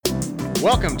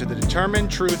Welcome to the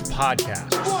Determined Truth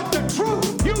Podcast. Want the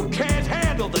truth? You can't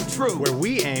handle the truth. Where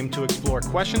we aim to explore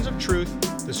questions of truth,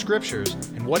 the scriptures,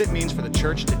 and what it means for the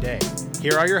church today.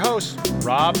 Here are your hosts,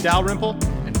 Rob Dalrymple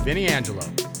and Vinny Angelo.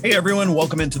 Hey everyone,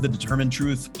 welcome into the Determined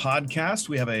Truth Podcast.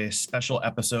 We have a special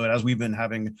episode. As we've been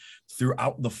having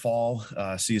throughout the fall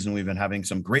season, we've been having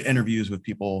some great interviews with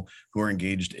people who are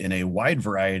engaged in a wide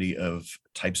variety of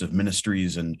types of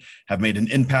ministries and have made an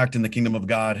impact in the kingdom of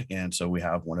God. And so we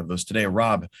have one of those today.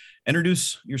 Rob,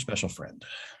 introduce your special friend.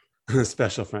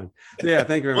 Special friend. Yeah,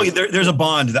 thank you very much. There's a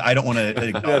bond that I don't want to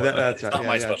acknowledge. That's right. Not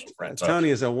my special friend. So.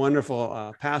 Tony is a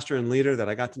wonderful pastor and leader that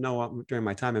I got to know during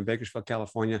my time in Bakersfield,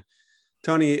 California.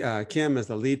 Tony Kim is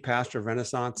the lead pastor of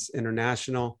Renaissance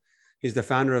International. He's the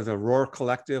founder of the Roar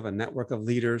Collective, a network of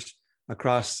leaders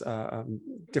across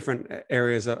different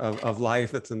areas of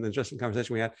life. That's an interesting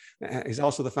conversation we had. He's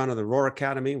also the founder of the Roar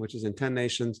Academy, which is in 10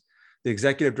 nations, the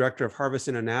executive director of Harvest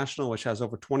International, which has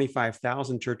over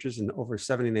 25,000 churches in over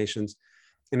 70 nations,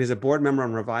 and he's a board member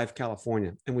on Revive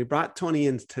California. And we brought Tony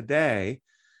in today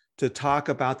to talk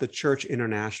about the church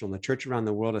international, the church around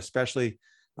the world, especially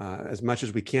as much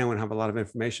as we can. We don't have a lot of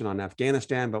information on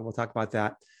Afghanistan, but we'll talk about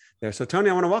that there. So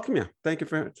Tony, I want to welcome you. Thank you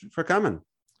for coming.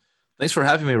 Thanks for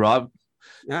having me, Rob.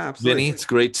 Yeah, absolutely. Vinny, it's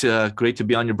great to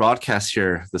be on your broadcast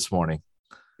here this morning.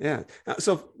 Yeah.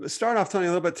 So start off, Tony, a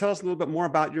little bit. Tell us a little bit more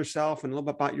about yourself and a little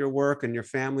bit about your work and your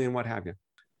family and what have you.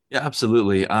 Yeah,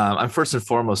 absolutely. I'm first and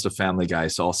foremost a family guy,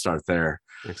 so I'll start there.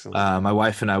 Excellent. My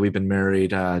wife and I, we've been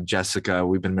married, Jessica,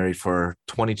 we've been married for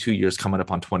 22 years, coming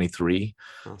up on 23.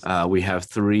 Awesome. We have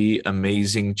 3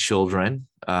 amazing children.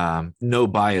 No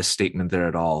bias statement there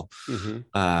at all. Mm-hmm.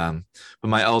 But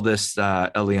my eldest,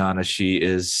 Eliana, she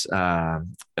is a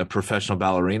professional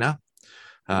ballerina.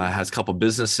 Has a couple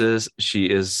businesses. She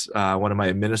is one of my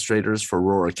administrators for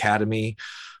Roar Academy.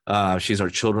 She's our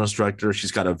children's director.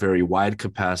 She's got a very wide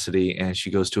capacity, and she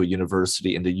goes to a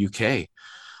university in the UK.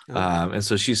 And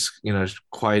so she's,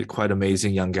 quite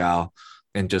amazing young gal,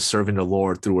 and just serving the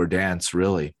Lord through her dance,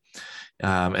 really.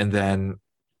 And then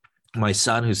my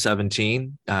son, who's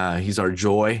 17, he's our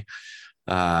joy.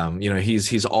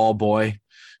 He's all boy,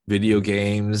 video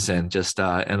games and just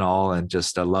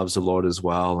loves the Lord as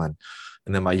well.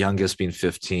 And then my youngest, being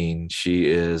 15, she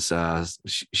is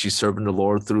she's serving the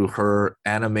Lord through her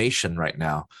animation right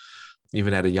now.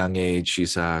 Even at a young age,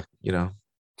 she's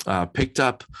picked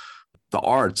up the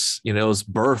arts. It was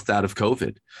birthed out of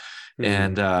COVID,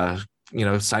 and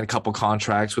signed a couple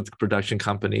contracts with production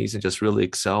companies and just really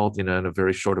excelled, in a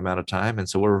very short amount of time. And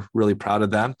so we're really proud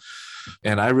of them.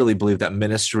 And I really believe that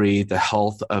ministry, the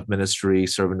health of ministry,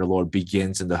 serving the Lord,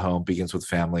 begins in the home, begins with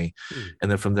family.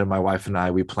 And then from there, my wife and I,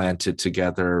 we planted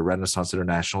together Renaissance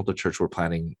International, the church we're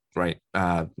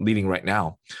leading right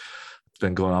now. It's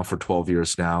been going on for 12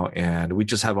 years now. And we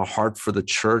just have a heart for the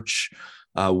church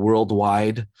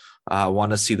worldwide.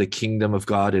 Want to see the kingdom of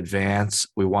God advance.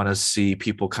 We want to see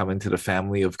people come into the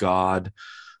family of God.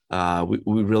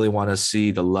 We really want to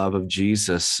see the love of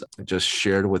Jesus just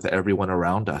shared with everyone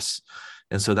around us.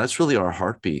 And so that's really our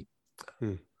heartbeat.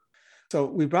 So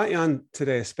we brought you on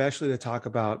today, especially to talk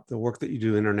about the work that you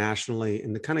do internationally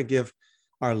and to kind of give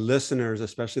our listeners,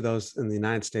 especially those in the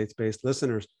United States-based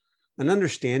listeners, an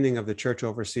understanding of the church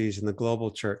overseas and the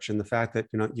global church, and the fact that,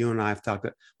 you and I have talked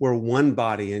that we're one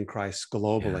body in Christ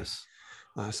globally.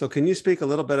 Yes. So can you speak a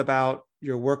little bit about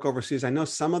your work overseas? I know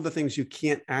some of the things you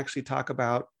can't actually talk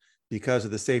about because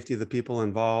of the safety of the people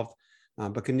involved.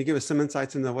 But can you give us some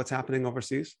insights into what's happening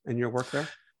overseas and your work there?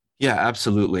 Yeah,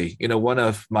 absolutely. One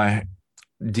of my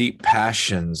deep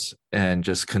passions and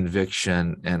just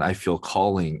conviction, and I feel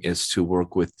calling, is to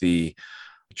work with the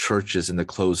churches in the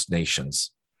closed nations.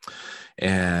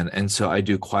 And so I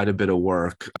do quite a bit of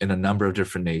work in a number of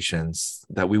different nations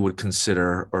that we would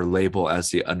consider or label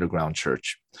as the underground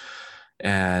church.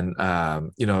 And,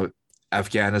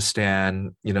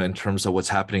 Afghanistan, in terms of what's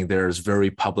happening there, is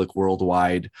very public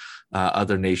worldwide,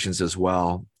 other nations as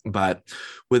well. But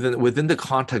within the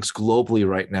context globally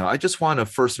right now, I just want to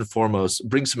first and foremost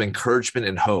bring some encouragement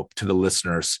and hope to the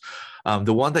listeners.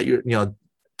 The one that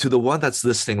to the one that's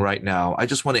listening right now, I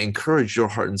just want to encourage your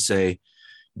heart and say,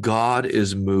 God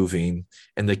is moving,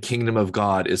 and the kingdom of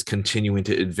God is continuing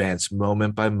to advance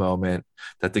moment by moment,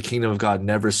 that the kingdom of God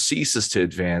never ceases to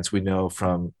advance. We know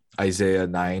from Isaiah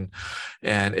 9,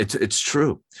 and it's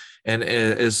true. And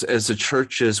as the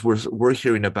churches we're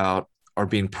hearing about are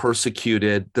being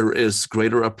persecuted, there is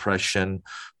greater oppression,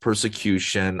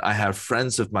 persecution. I have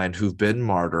friends of mine who've been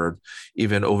martyred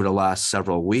even over the last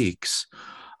several weeks.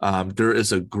 There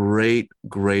is a great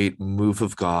move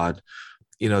of God.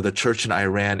 The church in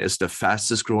Iran is the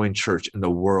fastest growing church in the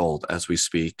world as we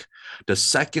speak. The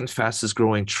second fastest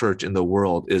growing church in the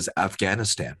world is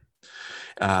Afghanistan.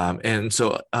 And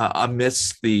so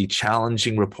amidst the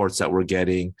challenging reports that we're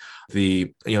getting,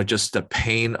 just the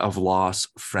pain of loss,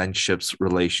 friendships,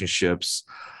 relationships,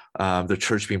 the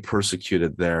church being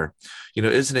persecuted there,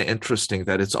 isn't it interesting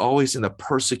that it's always in the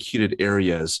persecuted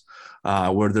areas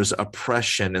where there's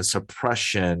oppression and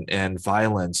suppression and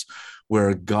violence,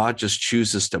 where God just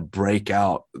chooses to break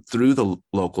out through the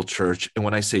local church. And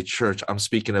when I say church, I'm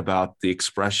speaking about the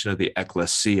expression of the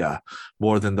ecclesia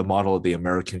more than the model of the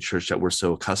American church that we're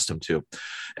so accustomed to.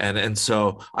 And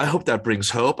so I hope that brings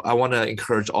hope. I want to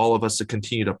encourage all of us to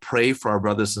continue to pray for our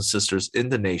brothers and sisters in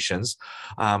the nations.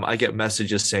 I get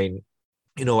messages saying,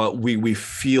 we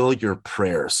feel your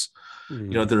prayers.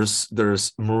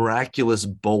 There's miraculous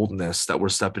boldness that we're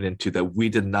stepping into that we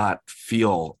did not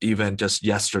feel even just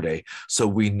yesterday. So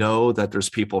we know that there's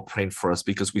people praying for us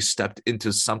because we stepped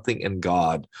into something in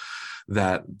God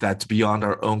that's beyond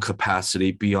our own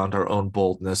capacity, beyond our own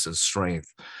boldness and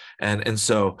strength. And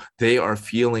so they are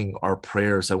feeling our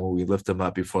prayers, and when we lift them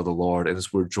up before the Lord, and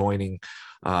as we're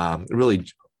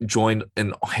really join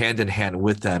in hand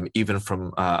with them, even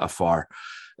from afar.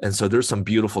 And so there's some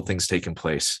beautiful things taking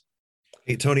place.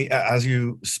 Hey, Tony, as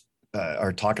you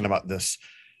are talking about this,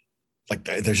 like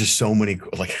there's just so many,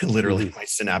 like literally my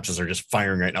synapses are just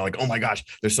firing right now. Like, oh my gosh,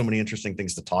 there's so many interesting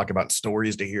things to talk about,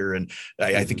 stories to hear. And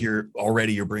I think you're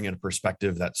bringing a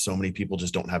perspective that so many people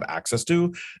just don't have access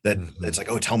to, that it's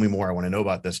like, oh, tell me more. I want to know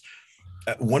about this.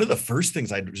 One of the first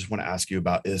things I just want to ask you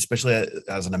about is, especially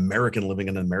as an American living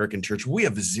in an American church, we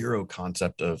have zero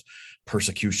concept of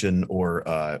persecution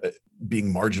or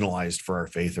being marginalized for our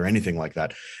faith or anything like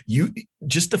that. You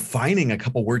just defining a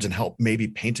couple words and help maybe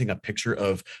painting a picture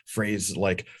of phrase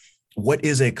like, what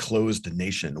is a closed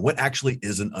nation? What actually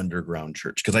is an underground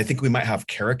church? Because I think we might have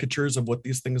caricatures of what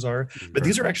these things are, but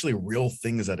these are actually real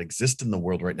things that exist in the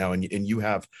world right now. And you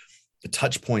have the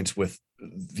touch points with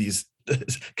these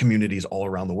communities all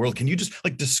around the world. Can you just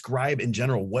describe in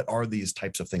general, what are these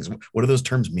types of things? What do those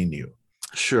terms mean to you?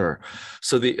 Sure.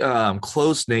 So the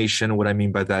closed nation, what I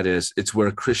mean by that is it's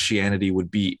where Christianity would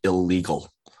be illegal.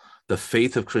 The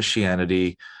faith of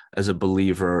Christianity as a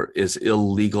believer is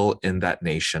illegal in that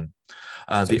nation.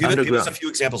 So give us a few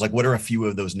examples. Like, what are a few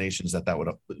of those nations that would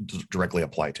directly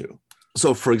apply to?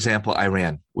 So, for example,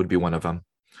 Iran would be one of them.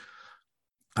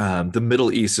 The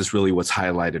Middle East is really what's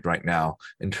highlighted right now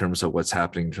in terms of what's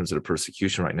happening in terms of the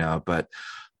persecution right now. But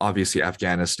obviously,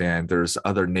 Afghanistan, there's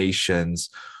other nations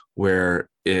where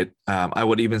I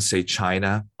would even say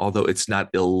China, although it's not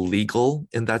illegal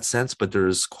in that sense, but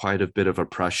there's quite a bit of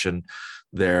oppression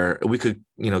there. We could,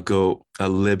 go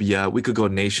Libya. We could go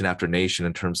nation after nation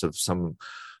in terms of some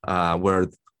where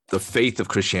the faith of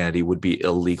Christianity would be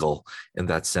illegal in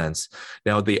that sense.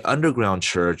 Now, the underground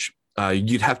church,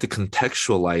 you'd have to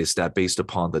contextualize that based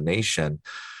upon the nation,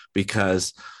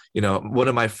 because, one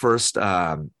of my first,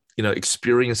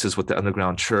 experiences with the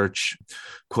underground church,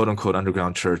 quote unquote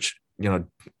underground church,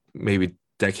 maybe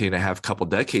decade and a half, couple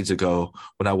decades ago,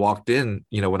 when I walked in,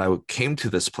 when I came to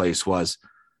this place, was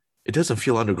it doesn't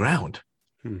feel underground.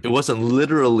 It wasn't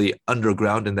literally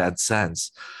underground in that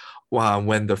sense.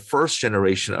 When the first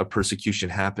generation of persecution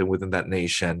happened within that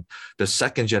nation, the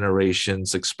second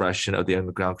generation's expression of the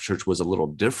underground church was a little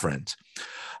different.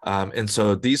 And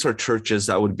so these are churches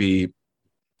that would be,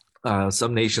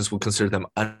 some nations would consider them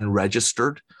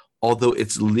unregistered, although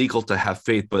it's legal to have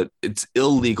faith, but it's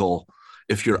illegal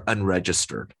if you're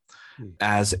unregistered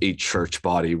as a church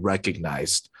body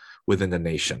recognized within the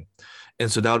nation.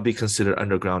 And so that would be considered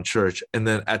underground church. And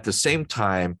then at the same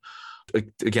time,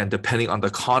 again, depending on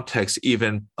the context,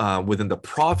 even within the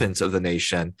province of the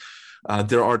nation,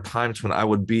 there are times when I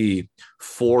would be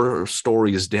 4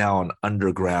 stories down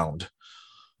underground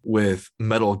with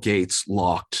metal gates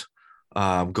locked,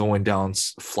 going down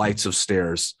flights of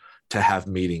stairs to have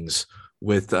meetings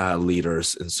with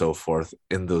leaders and so forth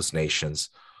in those nations.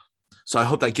 So I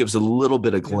hope that gives a little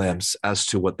bit of glimpse as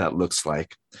to what that looks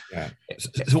like. Yeah.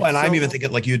 So, and I'm even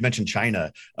thinking, like you had mentioned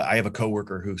China. I have a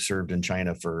coworker who served in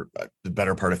China for the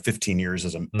better part of 15 years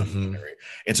as a missionary.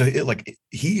 And so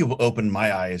he opened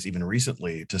my eyes even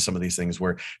recently to some of these things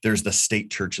where there's the state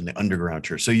church and the underground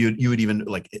church. So you would even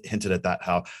hinted at that,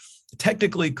 how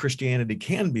technically Christianity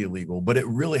can be illegal, but it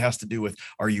really has to do with,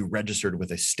 are you registered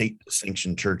with a state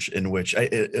sanctioned church, in which,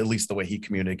 at least the way he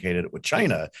communicated it with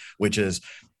China, which is,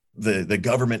 the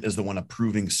government is the one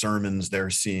approving sermons. They're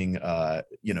seeing,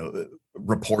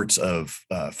 reports of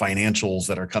financials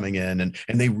that are coming in, and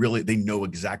they know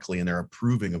exactly, and they're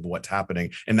approving of what's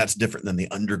happening. And that's different than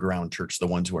the underground church, the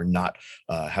ones who are not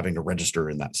having to register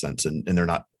in that sense, and they're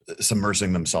not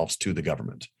submersing themselves to the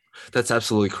government. That's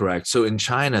absolutely correct. So in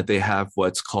China, they have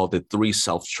what's called the Three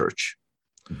Self Church.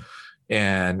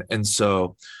 And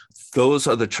so those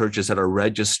are the churches that are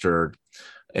registered,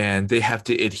 and they have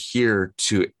to adhere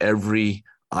to every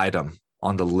item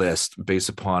on the list based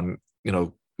upon,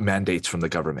 mandates from the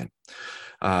government.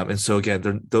 And so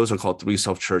again, those are called Three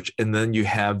Self Church. And then you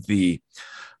have they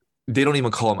don't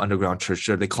even call them underground church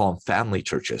there, they call them family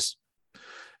churches.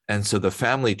 And so the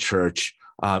family church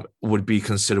would be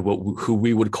considered who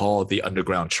we would call the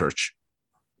underground church.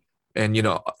 And,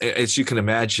 as you can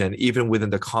imagine, even within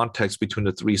the context between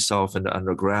the Three Self and the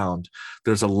underground,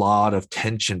 there's a lot of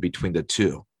tension between the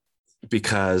two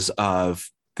because of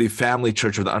the family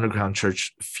church or the underground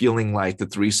church feeling like the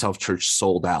Three Self church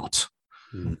sold out,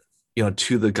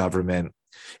 to the government.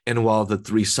 And while the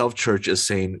Three Self church is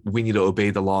saying we need to obey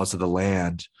the laws of the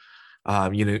land,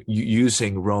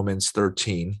 using Romans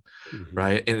 13,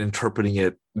 right, and interpreting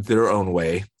it their own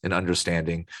way and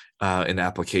understanding and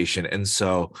application. And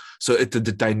so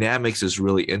the dynamics is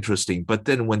really interesting. But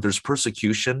then when there's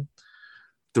persecution,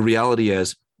 the reality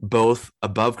is both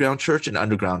above ground church and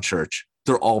underground church,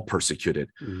 they're all persecuted.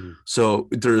 So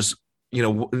there's,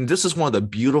 and this is one of the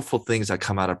beautiful things that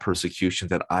come out of persecution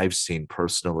that I've seen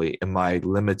personally in my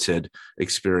limited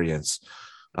experience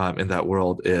in that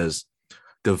world is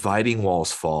dividing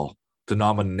walls fall,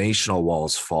 denominational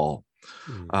walls fall.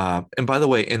 And by the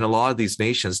way, in a lot of these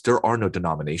nations, there are no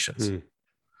denominations.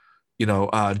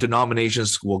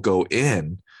 Denominations will go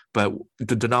in, but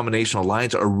the denominational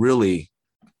lines are really,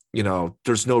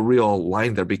 there's no real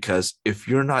line there, because if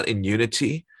you're not in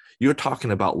unity, you're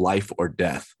talking about life or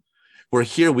death. Where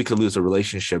here we could lose a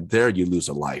relationship, there you lose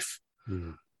a life,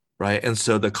 right? And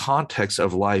so the context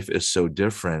of life is so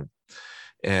different.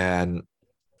 And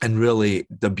really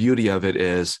the beauty of it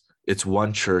is it's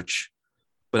one church,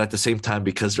 but at the same time,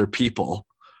 because they're people,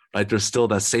 right, there's still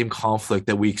that same conflict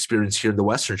that we experience here in the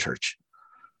Western church.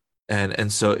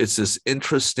 And so it's this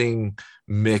interesting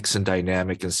mix and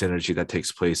dynamic and synergy that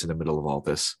takes place in the middle of all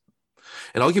this.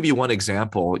 And I'll give you one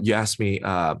example. You asked me,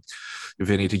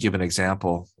 Vinny, to give an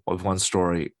example of one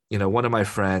story. One of my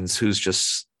friends who's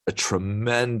just a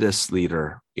tremendous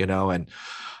leader, and,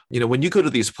 when you go to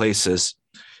these places,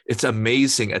 it's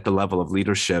amazing at the level of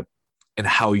leadership and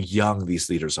how young these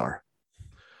leaders are.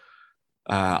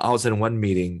 I was in one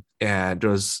meeting and there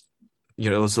was, it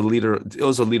was a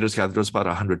leaders gathering. There was about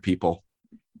 100 people.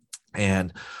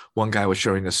 And one guy was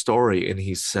sharing a story and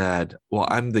he said, well,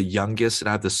 I'm the youngest and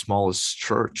I have the smallest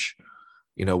church,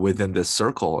 within this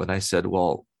circle. And I said,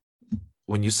 well,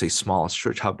 when you say smallest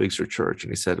church, how big's your church?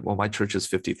 And he said, well, my church is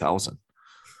 50,000.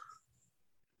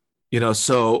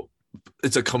 So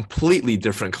it's a completely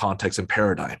different context and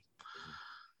paradigm.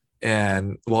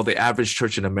 And while the average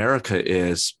church in America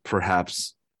is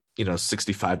perhaps,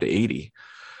 65 to 80,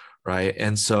 right?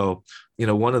 And so,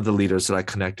 one of the leaders that I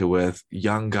connected with,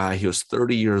 young guy, he was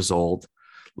 30 years old,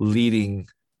 leading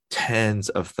tens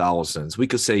of thousands. We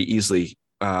could say easily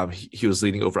he was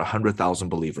leading over 100,000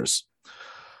 believers.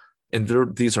 And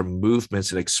these are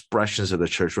movements and expressions of the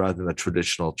church rather than the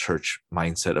traditional church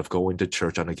mindset of going to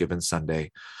church on a given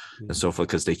Sunday and so forth,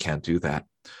 because they can't do that.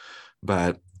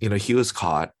 But, he was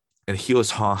caught and he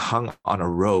was hung on a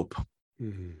rope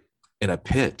in a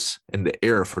pit in the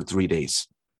air for 3 days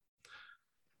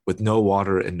with no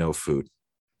water and no food,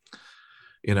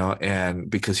 and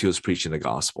because he was preaching the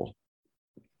gospel.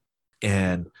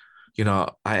 And,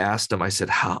 I asked him, I said,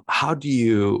 how do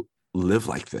you live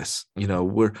like this?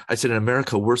 I said, in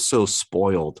America, we're so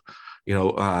spoiled.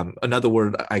 Another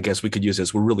word I guess we could use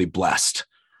is we're really blessed,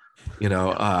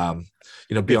 beyond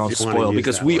spoiled,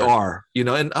 because we are,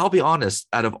 and I'll be honest,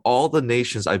 out of all the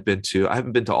nations I've been to, I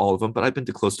haven't been to all of them, but I've been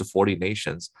to close to 40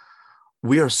 nations.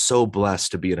 We are so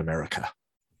blessed to be in America,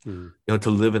 to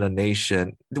live in a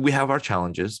nation. We have our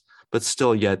challenges, but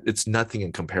still yet it's nothing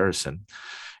in comparison.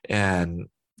 And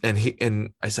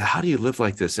I said, how do you live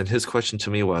like this? And his question to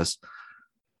me was,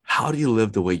 how do you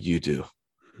live the way you do?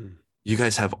 You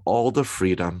guys have all the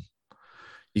freedom.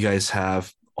 You guys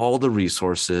have all the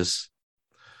resources.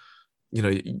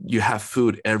 You have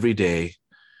food every day.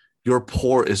 Your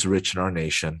poor is rich in our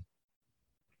nation.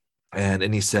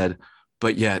 And he said,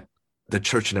 but yet the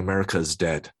church in America is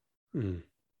dead.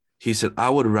 He said, I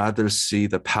would rather see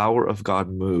the power of God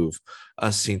move,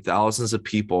 us seeing thousands of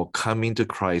people coming to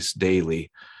Christ daily,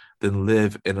 than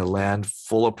live in a land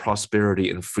full of prosperity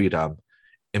and freedom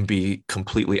and be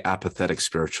completely apathetic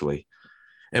spiritually.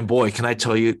 And boy, can I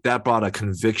tell you, that brought a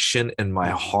conviction in my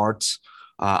heart.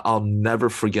 I'll never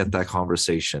forget that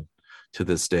conversation to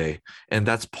this day. And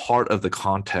that's part of the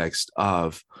context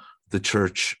of the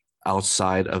church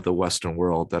outside of the Western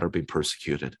world that are being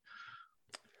persecuted.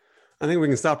 I think we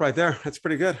can stop right there. That's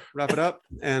pretty good. Wrap it up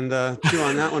and chew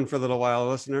on that one for a little while,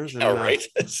 listeners. And, All right.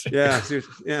 Yeah.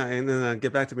 And then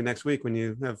get back to me next week when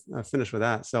you have finished with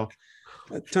that. So,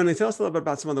 Tony, tell us a little bit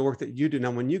about some of the work that you do.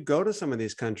 Now, when you go to some of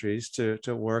these countries to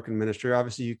work in ministry,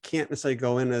 obviously you can't necessarily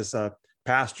go in as a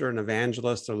pastor, an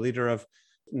evangelist, or leader of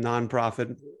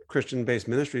nonprofit Christian-based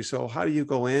ministry. So how do you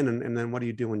go in and then what do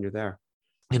you do when you're there?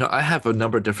 I have a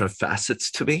number of different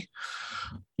facets to me.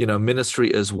 Ministry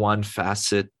is one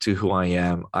facet to who I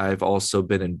am. I've also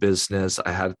been in business.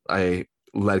 I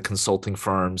led consulting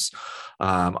firms.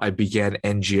 I began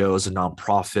NGOs and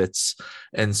nonprofits.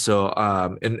 And so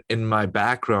in my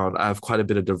background, I have quite a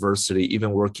bit of diversity,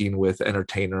 even working with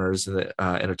entertainers in the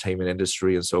entertainment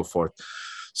industry and so forth.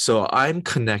 So I'm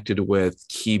connected with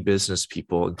key business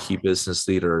people and key business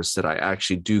leaders that I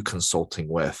actually do consulting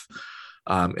with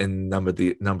in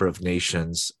number of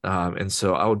nations. And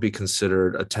so I would be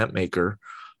considered a tent maker,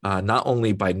 not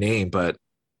only by name, but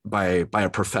by a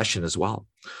profession as well.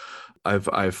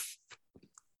 I've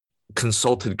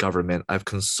consulted government. I've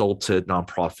consulted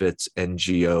nonprofits,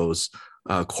 NGOs,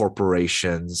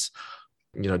 corporations,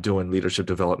 doing leadership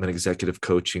development, executive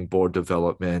coaching, board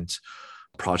development,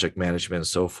 project management, and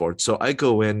so forth. So I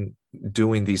go in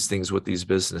doing these things with these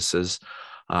businesses.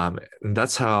 And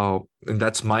that's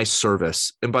my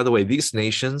service. And by the way, these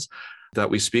nations that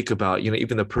we speak about,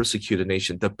 even the persecuted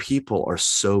nation, the people are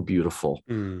so beautiful.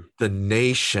 The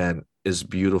nation is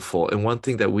beautiful. And one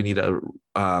thing that we need to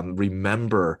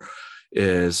remember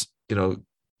is,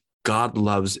 God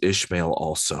loves Ishmael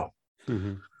also,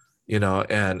 and he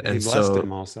blessed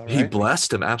him also, right? He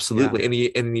blessed him. Absolutely. Yeah.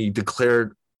 And he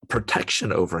declared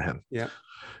protection over him. Yeah.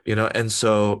 And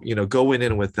so, going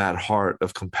in with that heart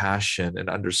of compassion and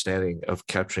understanding of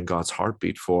capturing God's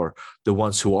heartbeat for the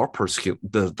ones who are persecuted,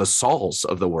 the Sauls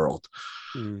of the world,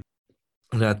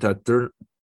 that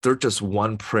they're just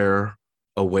one prayer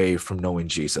away from knowing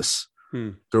Jesus.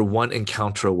 They're one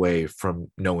encounter away from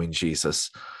knowing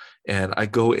Jesus. And I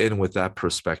go in with that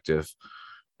perspective,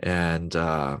 and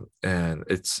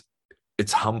it's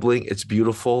humbling, it's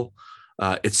beautiful,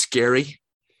 it's scary.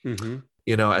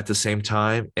 At the same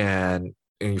time. And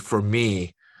for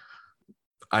me,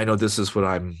 I know this is what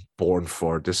I'm born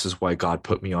for. This is why God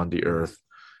put me on the earth.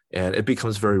 And it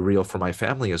becomes very real for my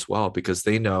family as well, because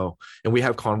they know, and we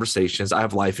have conversations. I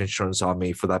have life insurance on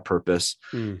me for that purpose.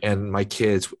 And my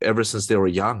kids, ever since they were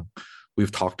young,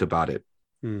 we've talked about it.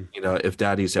 If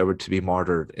daddy's ever to be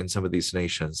martyred in some of these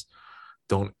nations,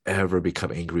 don't ever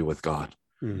become angry with God.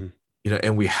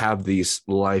 And we have these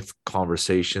life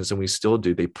conversations, and we still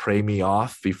do. They pray me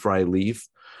off before I leave,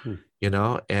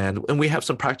 and we have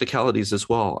some practicalities as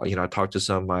well. I talked to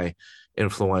some of my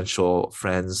influential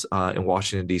friends in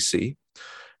Washington, D.C.,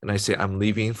 and I say, I'm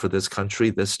leaving for this country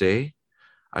this day.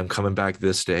 I'm coming back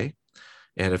this day.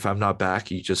 And if I'm not back,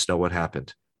 you just know what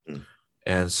happened.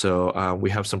 And so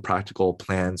we have some practical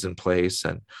plans in place.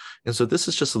 And so this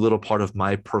is just a little part of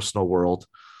my personal world,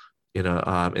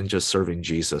 in just serving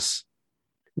Jesus.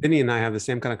 Vinny and I have the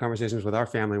same kind of conversations with our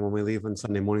family when we leave on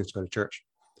Sunday mornings to go to church.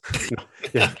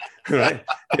 Yeah, right.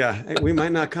 Yeah, we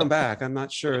might not come back. I'm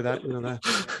not sure that the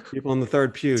people in the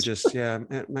third pew just I'm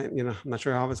not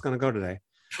sure how it's going to go today.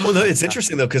 Well, no, it's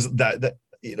interesting though, because that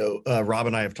Rob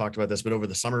and I have talked about this, but over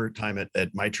the summertime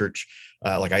at my church,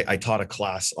 I taught a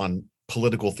class on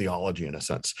political theology in a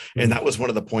sense, and that was one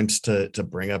of the points to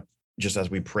bring up just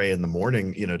as we pray in the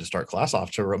morning, to start class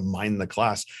off, to remind the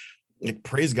class.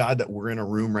 Praise God that we're in a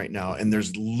room right now and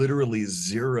there's literally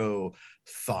zero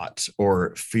thought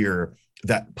or fear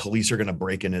that police are going to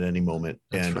break in at any moment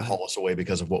and haul us away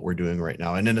because of what we're doing right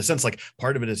now. And in a sense,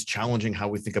 part of it is challenging how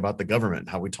we think about the government,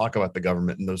 how we talk about the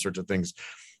government and those sorts of things.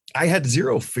 I had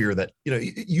zero fear that,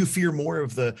 you fear more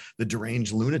of the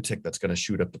deranged lunatic that's going to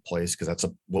shoot up the place, because that's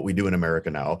what we do in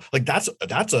America now. That's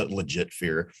a legit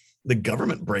fear. The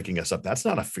government breaking us up, that's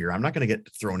not a fear. I'm not going to get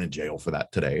thrown in jail for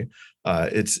that today.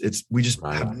 We just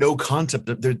have no concept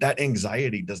of that.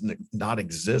 Anxiety doesn't not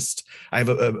exist. I have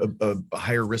a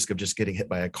higher risk of just getting hit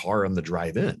by a car on the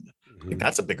drive in.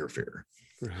 That's a bigger fear.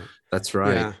 Right. That's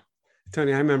right. Yeah.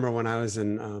 Tony, I remember when I was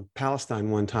in Palestine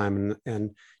one time,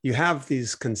 and you have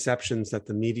these conceptions that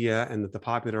the media and that the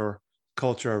popular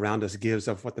culture around us gives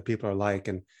of what the people are like.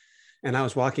 And I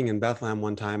was walking in Bethlehem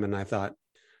one time, and I thought,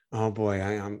 oh boy,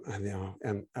 and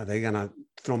are they going to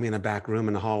throw me in a back room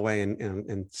in the hallway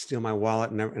and steal my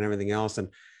wallet and everything else? And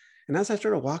as I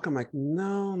started walking, I'm like,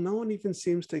 no one even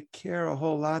seems to care a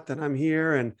whole lot that I'm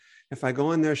here. And if I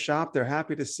go in their shop, they're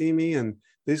happy to see me. And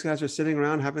these guys are sitting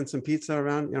around having some pizza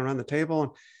around the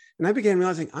table. And I began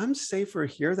realizing I'm safer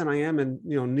here than I am in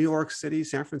New York City,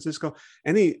 San Francisco,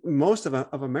 most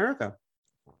of America.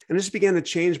 And it just began to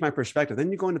change my perspective.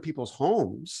 Then you go into people's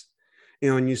homes,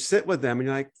 and you sit with them and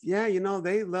you're like, yeah,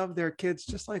 they love their kids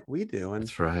just like we do. And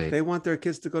That's right. they want their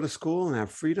kids to go to school and have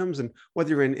freedoms. And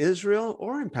whether you're in Israel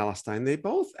or in Palestine, they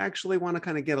both actually want to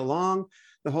kind of get along.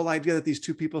 The whole idea that these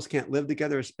two peoples can't live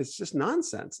together it's just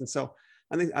nonsense. And so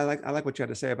I think I like what you had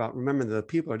to say about remembering that the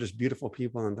people are just beautiful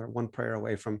people and they're one prayer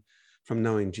away from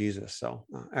knowing Jesus. So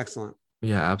excellent.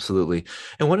 Yeah, absolutely.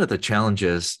 And one of the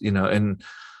challenges, and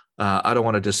I don't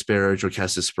want to disparage or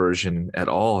cast aspersion at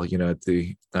all, at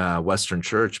the Western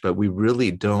church, but we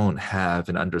really don't have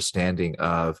an understanding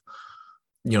of,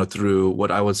 through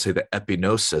what I would say the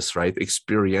epignosis, right?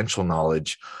 Experiential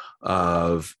knowledge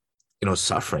of,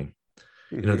 suffering.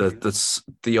 Mm-hmm. The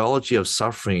theology of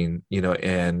suffering,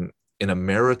 and in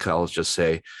America, I'll just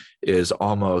say, is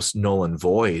almost null and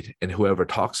void. And whoever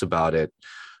talks about it,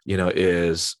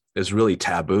 is really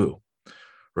taboo.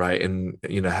 Right. And,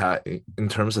 in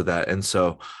terms of that. And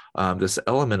so this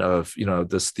element of,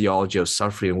 this theology of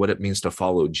suffering and what it means to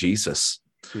follow Jesus,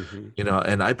 mm-hmm.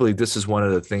 And I believe this is one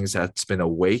of the things that's been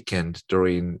awakened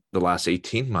during the last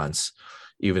 18 months,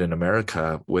 even in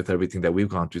America, with everything that we've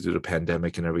gone through the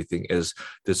pandemic and everything, is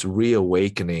this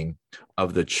reawakening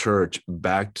of the church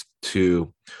back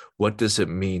to what does it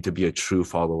mean to be a true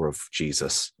follower of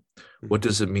Jesus? Mm-hmm. What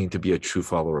does it mean to be a true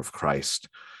follower of Christ?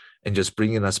 And just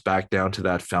bringing us back down to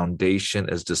that foundation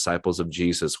as disciples of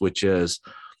Jesus, which is,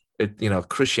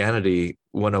 Christianity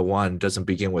 101 doesn't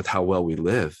begin with how well we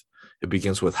live. It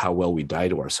begins with how well we die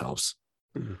to ourselves.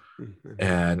 Mm-hmm.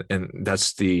 And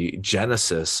that's the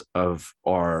genesis of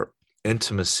our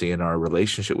intimacy and our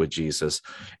relationship with Jesus.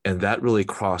 And that really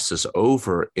crosses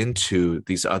over into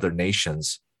these other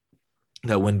nations,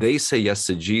 that when they say yes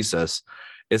to Jesus,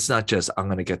 it's not just, I'm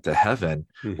going to get to heaven.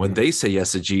 Mm-hmm. When they say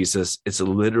yes to Jesus, it's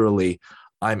literally,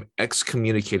 I'm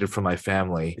excommunicated from my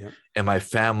family, and my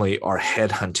family are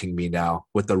headhunting me now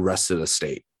with the rest of the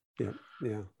state.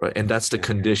 Yeah. Right. And that's the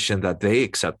condition that they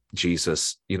accept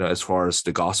Jesus, as far as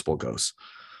the gospel goes.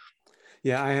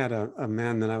 Yeah. I had a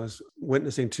man that I was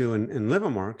witnessing to in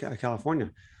Livermore, California,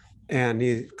 and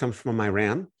he comes from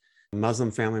Iran,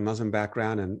 Muslim family, Muslim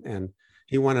background. And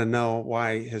he wanted to know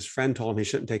why his friend told him he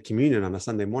shouldn't take communion on a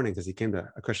Sunday morning because he came to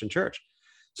a Christian church.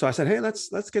 So I said, hey, let's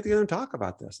get together and talk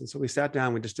about this. And so we sat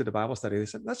down, we just did a Bible study. They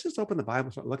said, let's just open the Bible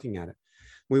and start looking at it.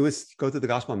 We would go through the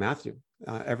Gospel of Matthew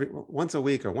once a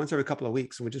week or once every couple of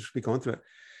weeks. And we'd just be going through it.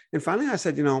 And finally I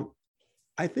said,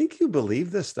 I think you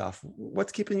believe this stuff.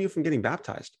 What's keeping you from getting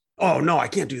baptized? Oh, no, I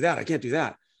can't do that. I can't do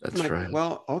that. That's right.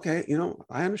 Well, okay.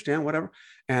 I understand, whatever.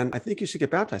 And I think you should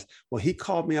get baptized. Well, he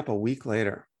called me up a week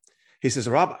later. He says,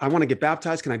 Rob, I want to get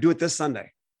baptized. Can I do it this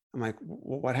Sunday? I'm like,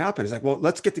 what happened? He's like, well,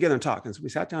 let's get together and talk. And so we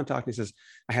sat down and talked. And he says,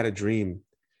 I had a dream.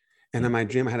 And in my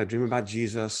dream, I had a dream about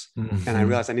Jesus. Mm-hmm. And I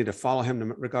realized I need to follow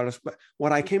him regardless. But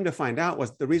what I came to find out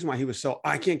was the reason why he was so,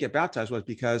 I can't get baptized, was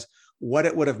because what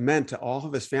it would have meant to all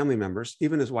of his family members,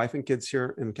 even his wife and kids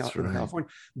here in California,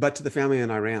 but to the family in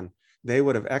Iran, they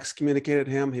would have excommunicated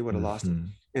him. He would have lost it.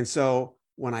 And so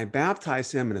when I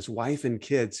baptized him, and his wife and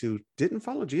kids who didn't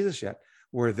follow Jesus yet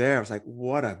were there, I was like,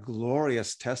 what a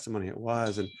glorious testimony it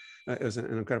was. And it was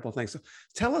an incredible thing. So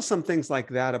tell us some things like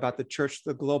that about the church,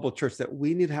 the global church, that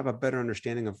we need to have a better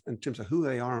understanding of in terms of who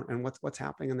they are and what's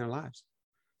happening in their lives.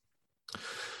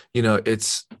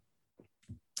 It's,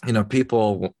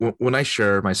 people, when I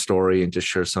share my story and just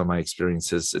share some of my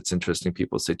experiences, it's interesting.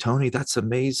 People say, Tony, that's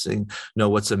amazing. No,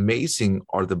 what's amazing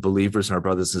are the believers and our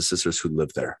brothers and sisters who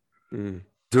live there. Mm.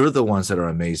 They're the ones that are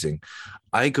amazing.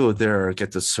 I go there,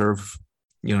 get to serve,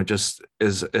 just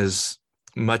as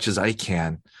much as I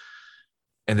can.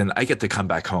 And then I get to come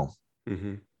back home.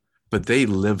 Mm-hmm. But they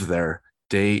live there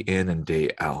day in and day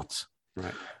out.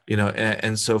 Right.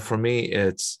 And so for me,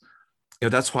 it's,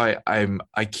 that's why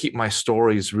I keep my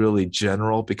stories really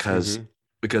general, because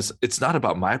it's not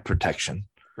about my protection.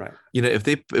 Right. If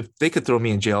they could throw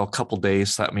me in jail a couple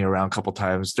days, slap me around a couple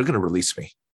times, they're going to release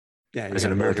me. Yeah, as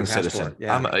an American citizen.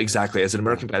 Yeah. Exactly. As an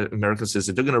American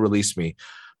citizen, they're going to release me,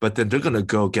 but then they're going to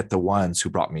go get the ones who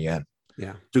brought me in.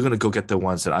 Yeah. They're going to go get the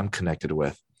ones that I'm connected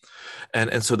with.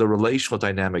 And so the relational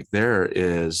dynamic there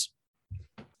is,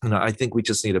 I think we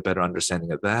just need a better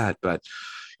understanding of that. But,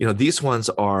 these ones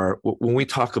are, when we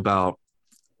talk about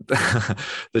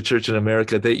the church in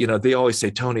America, they always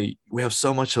say, Tony, we have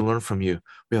so much to learn from you.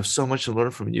 We have so much to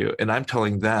learn from you. And I'm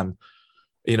telling them,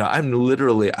 I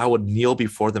would kneel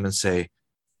before them and say,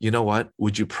 you know what,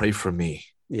 would you pray for me?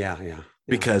 Yeah.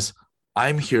 Because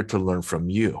I'm here to learn from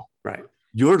you. Right.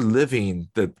 You're living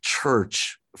the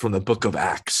church from the book of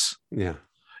Acts. Yeah.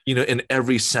 In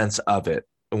every sense of it.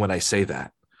 When I say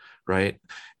that, right.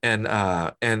 And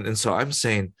so I'm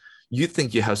saying, you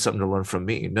think you have something to learn from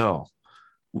me. No,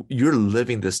 you're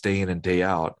living this day in and day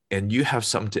out, and you have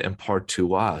something to impart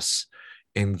to us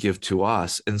and give to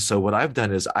us. And so what I've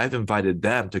done is I've invited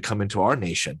them to come into our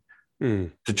nation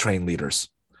to train leaders.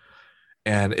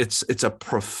 And it's a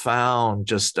profound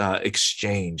just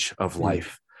exchange of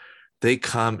life. They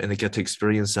come and they get to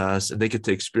experience us, and they get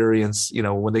to experience,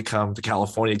 when they come to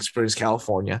California, experience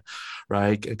California,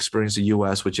 right? Experience the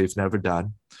US, which they've never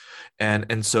done.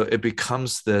 And so it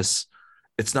becomes this,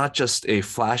 it's not just a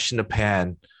flash in the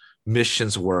pan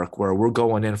missions work where we're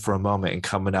going in for a moment and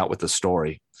coming out with a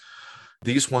story.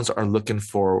 These ones are looking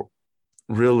for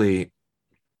really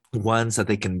ones that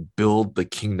they can build the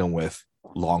kingdom with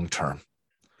long term.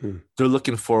 They're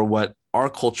looking for what our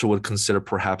culture would consider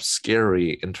perhaps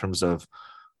scary in terms of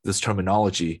this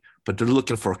terminology, but they're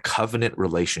looking for covenant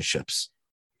relationships,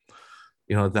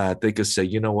 that they could say,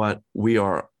 you know what, we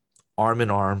are arm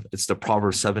in arm. It's the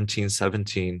Proverbs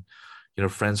 17:17,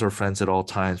 friends are friends at all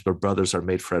times, but brothers are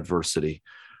made for adversity.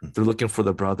 They're looking for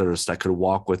the brothers that could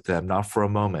walk with them, not for a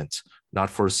moment,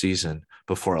 not for a season,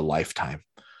 but for a lifetime.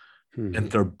 And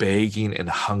they're begging and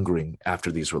hungering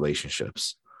after these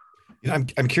relationships.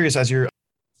 I'm curious, as you're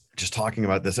just talking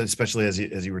about this, especially as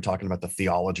you were talking about the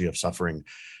theology of suffering,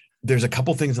 there's a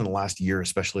couple things in the last year,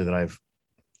 especially that I've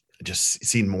just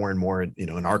seen more and more,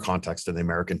 in our context in the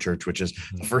American church, which is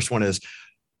the first one is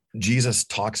Jesus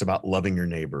talks about loving your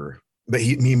neighbor, but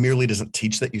he merely doesn't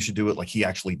teach that you should do it. Like, he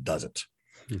actually does it.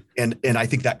 And I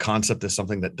think that concept is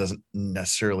something that doesn't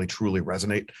necessarily truly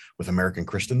resonate with American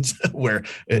Christians, where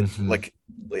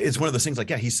it's one of those things like,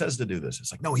 yeah, he says to do this.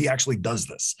 It's like, no, he actually does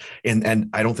this. And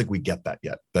I don't think we get that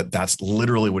yet, that's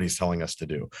literally what he's telling us to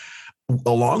do.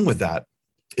 Along with that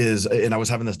is, and I was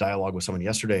having this dialogue with someone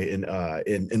yesterday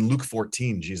in Luke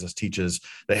 14, Jesus teaches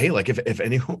that, hey, like if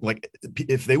anyone, like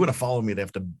if they want to follow me, they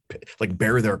have to like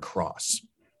bear their cross.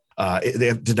 They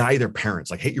have to deny their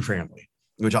parents, like hate your family.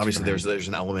 Which obviously there's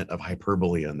an element of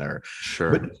hyperbole in there.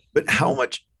 Sure. But how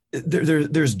much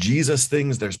there's Jesus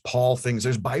things, there's Paul things,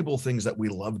 there's Bible things that we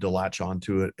love to latch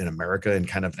onto it in America, and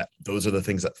kind of those are the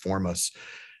things that form us.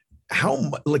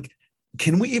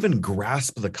 Can we even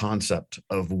grasp the concept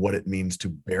of what it means to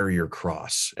bear your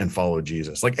cross and follow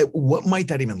Jesus? Like, what might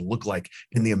that even look like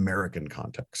in the American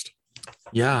context?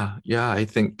 Yeah. I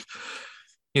think,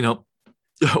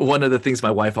 one of the things my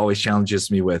wife always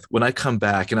challenges me with when I come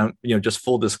back, and I'm, just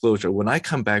full disclosure, when I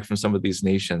come back from some of these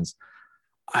nations,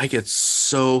 I get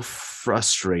so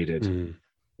frustrated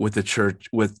with the church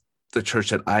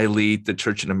that I lead, the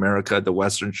church in America, the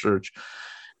Western church.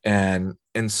 And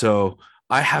so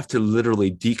I have to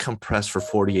literally decompress for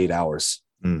 48 hours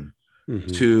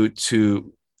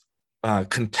to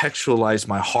contextualize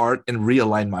my heart and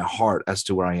realign my heart as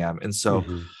to where I am. And so,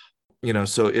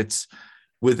 so it's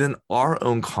within our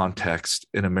own context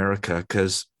in America,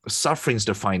 because suffering is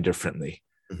defined differently,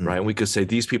 right? And we could say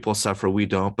these people suffer, we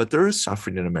don't, but there is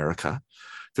suffering in America.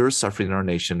 There is suffering in our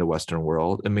nation, the Western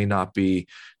world. It may not be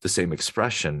the same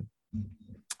expression,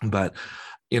 but,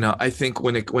 I think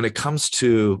when it comes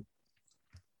to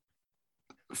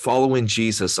following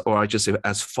Jesus, or I just say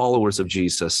as followers of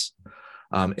Jesus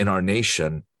in our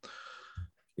nation,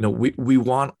 we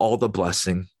want all the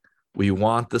blessing. We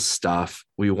want the stuff.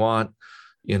 We want,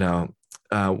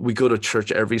 we go to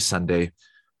church every Sunday,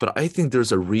 but I think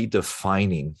there's a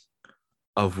redefining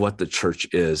of what the church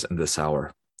is in this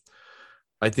hour.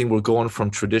 I think we're going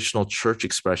from traditional church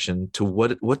expression to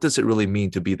what does it really mean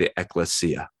to be the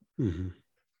ecclesia,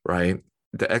 right?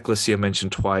 The ecclesia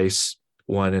mentioned twice,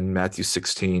 one in Matthew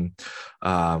 16,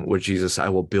 where Jesus, I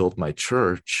will build my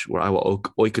church, where I will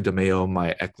oikodomeo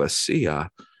my ecclesia,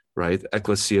 right?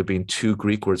 Ecclesia being two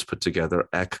Greek words put together,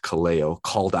 ek kaleo,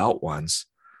 called out ones.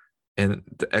 And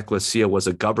the ecclesia was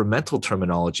a governmental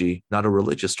terminology, not a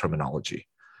religious terminology,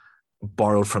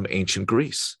 borrowed from ancient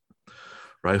Greece,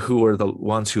 right? Who were the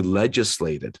ones who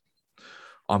legislated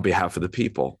on behalf of the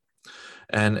people.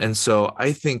 And so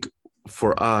I think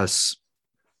for us,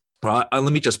 let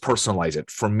me just personalize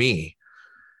it. For me,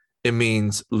 it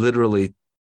means literally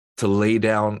to lay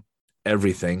down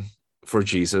everything for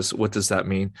Jesus. What does that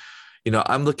mean?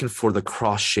 I'm looking for the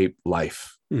cross-shaped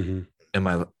life in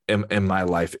my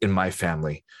life, in my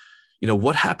family.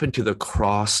 What happened to the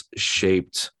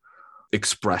cross-shaped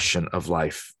expression of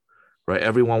life, right?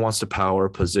 Everyone wants the power,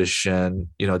 position,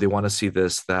 they want to see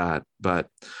this, that, but,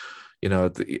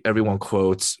 everyone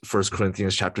quotes 1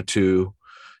 Corinthians chapter 2,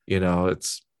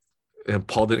 and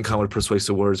Paul didn't come with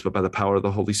persuasive words, but by the power of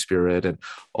the Holy Spirit and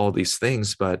all these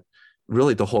things. But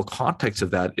really the whole context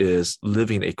of that is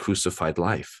living a crucified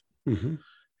life.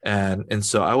 And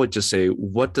so I would just say,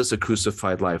 what does a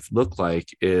crucified life look like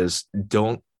is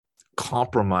don't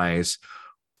compromise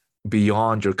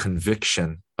beyond your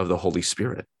conviction of the Holy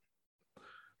Spirit.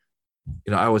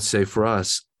 I would say for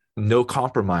us, no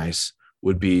compromise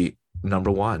would be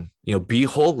number one. Be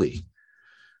holy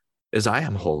as I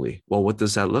am holy. Well, what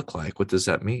does that look like? What does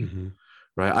that mean? Mm-hmm.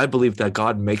 Right? I believe that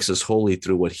God makes us holy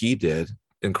through what he did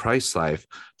in Christ's life,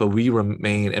 but we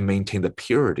remain and maintain the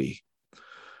purity,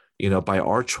 by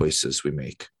our choices we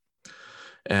make.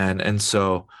 And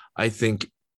so I think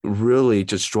really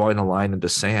just drawing a line in the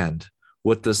sand,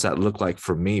 what does that look like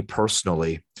for me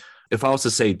personally? If I was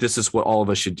to say this is what all of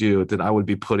us should do, then I would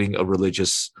be putting a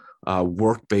religious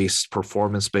work-based,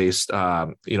 performance-based,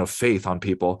 faith on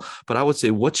people. But I would say,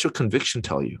 what's your conviction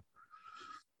tell you?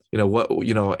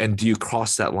 And do you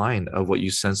cross that line of what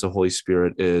you sense the Holy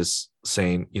Spirit is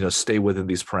saying, stay within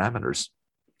these parameters?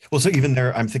 Well, so even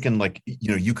there, I'm thinking like,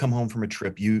 you come home from a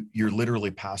trip, you're literally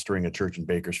pastoring a church in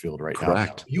Bakersfield right now.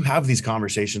 Correct. You have these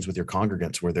conversations with your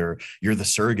congregants where you're the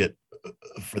surrogate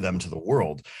for them to the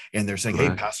world. And they're saying,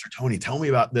 Correct. Hey, Pastor Tony, tell me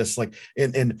about this. Like,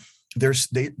 and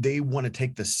they want to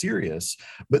take this serious,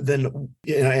 but then,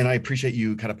 and I appreciate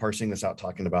you kind of parsing this out,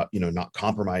 talking about, not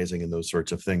compromising and those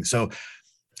sorts of things. So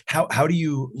how do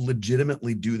you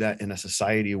legitimately do that in a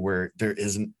society where there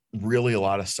isn't really a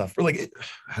lot of stuff, or like,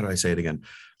 how do I say it again?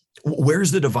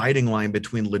 Where's the dividing line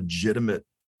between legitimate,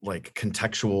 like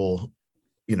contextual,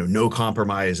 no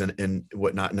compromise and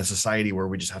whatnot in a society where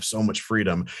we just have so much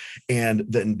freedom, and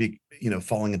then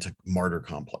falling into martyr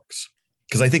complex?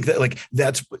 Because I think that like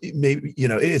that's maybe,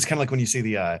 it's kind of like when you see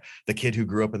the kid who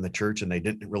grew up in the church and they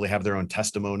didn't really have their own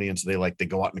testimony, and so they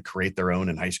go out and create their own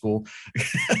in high school,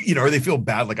 or they feel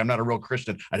bad, like I'm not a real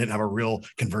Christian, I didn't have a real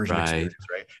conversion experience,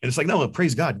 right? And it's like, no,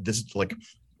 praise God, this is like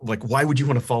why would you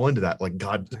want to fall into that? Like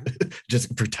God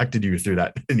just protected you through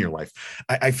that in your life.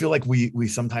 I feel like we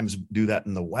sometimes do that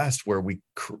in the West, where we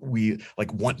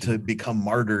like want to become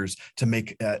martyrs to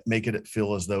make it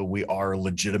feel as though we are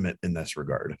legitimate in this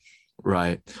regard.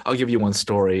 Right. I'll give you one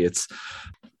story. It's,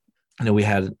 we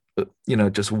had,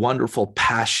 just wonderful,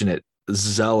 passionate,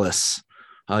 zealous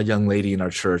young lady in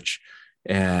our church.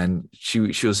 And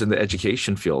she was in the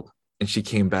education field. And she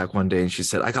came back one day and she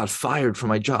said, I got fired from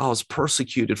my job. I was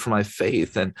persecuted for my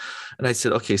faith. And I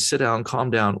said, okay, sit down,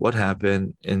 calm down. What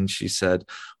happened? And she said,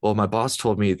 well, my boss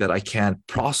told me that I can't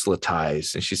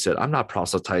proselytize. And she said, I'm not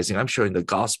proselytizing, I'm sharing the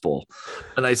gospel.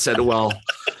 And I said,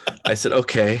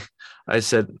 okay. I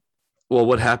said, well,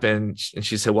 what happened? And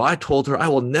she said, well, I told her I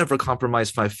will never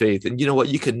compromise my faith. And you know what?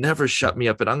 You can never shut me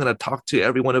up. And I'm going to talk to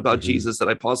everyone about Jesus that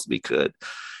I possibly could.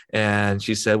 And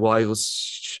she said, well, I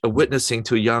was witnessing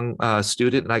to a young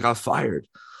student and I got fired.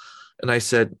 And I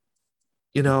said,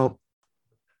 and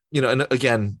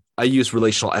again, I use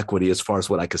relational equity as far as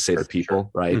what I could say to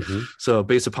people, right? Mm-hmm. So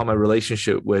based upon my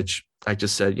relationship, which I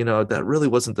just said, that really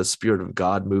wasn't the Spirit of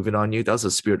God moving on you. That was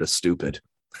the spirit of stupid.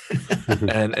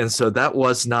 and so that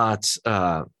was not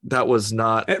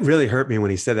it really hurt me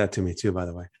when he said that to me too, by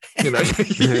the way.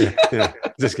 Yeah,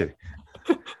 just kidding.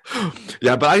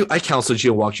 Yeah, but I counseled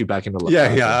you and walked you back into life.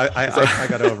 I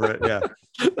got over it. Yeah,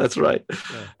 that's right.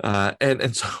 Yeah.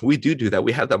 And so we do that.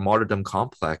 We have that martyrdom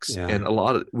complex, and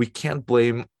we can't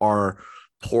blame our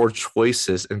poor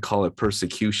choices and call it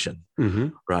persecution,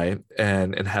 right?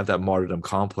 And have that martyrdom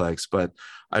complex. But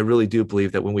I really do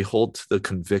believe that when we hold to the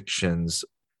convictions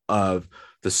of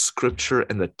the scripture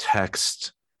and the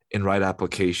text in right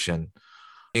application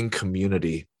in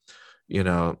community, we've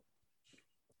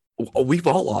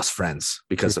all lost friends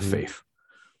because of faith.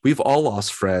 We've all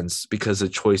lost friends because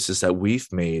of choices that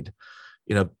we've made,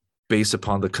 based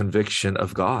upon the conviction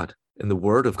of God and the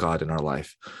word of God in our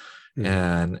life.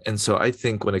 And so I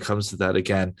think when it comes to that,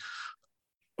 again,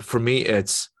 for me,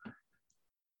 it's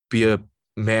be a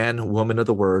man, woman of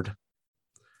the word,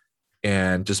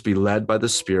 and just be led by the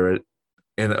Spirit.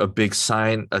 And a big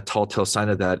sign, a telltale sign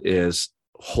of that is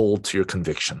hold to your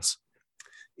convictions.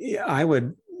 Yeah, I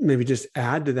would maybe just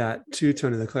add to that too,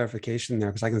 Tony, the clarification there,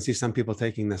 because I can see some people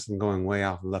taking this and going way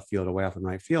off in left field or way off in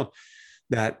right field.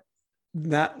 That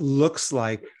looks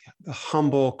like the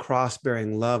humble,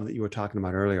 cross-bearing love that you were talking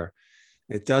about earlier.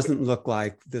 It doesn't look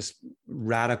like this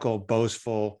radical,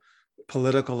 boastful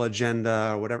political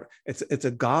agenda or whatever. It's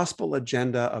a gospel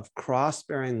agenda of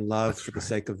cross-bearing love for the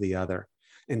sake of the other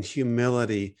and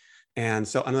humility. And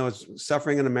so, in other words,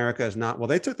 suffering in America is not, well,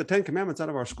 they took the 10 commandments out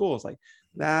of our schools. Like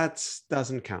that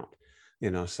doesn't count,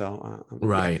 so.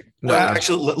 Right. No,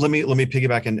 actually, let me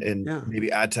piggyback and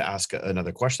maybe add to ask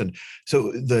another question.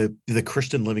 So the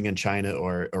Christian living in China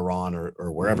or Iran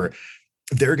or wherever,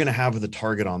 they're going to have the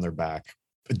target on their back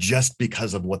just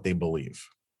because of what they believe,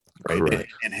 right?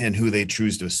 And who they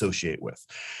choose to associate with.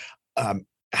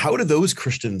 how do those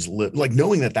Christians live? Like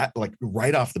knowing that like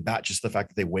right off the bat, just the fact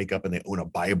that they wake up and they own a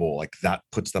Bible, like that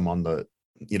puts them on the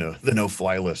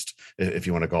no-fly list, if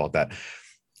you want to call it that.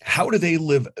 How do they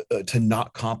live to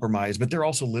not compromise, but they're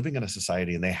also living in a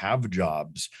society and they have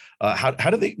jobs? How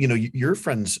do they, your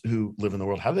friends who live in the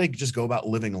world, how do they just go about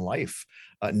living life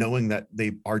knowing that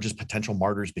they are just potential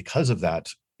martyrs because of that?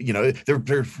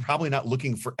 They're probably not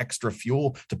looking for extra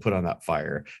fuel to put on that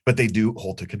fire, but they do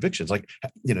hold to convictions. Like,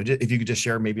 if you could just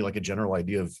share maybe like a general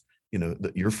idea of,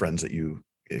 your friends that you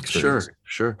experience.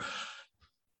 Sure.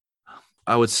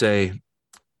 I would say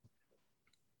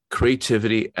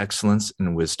creativity, excellence,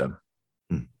 and wisdom.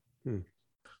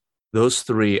 Those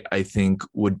three, I think,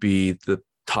 would be the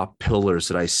top pillars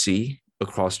that I see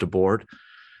across the board,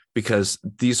 because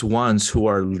these ones who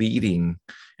are leading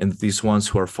and these ones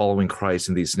who are following Christ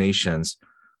in these nations,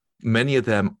 many of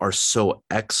them are so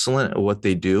excellent at what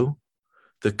they do,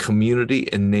 the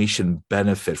community and nation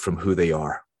benefit from who they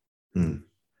are.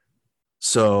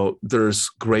 So there's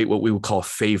great, what we would call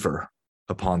favor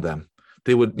upon them.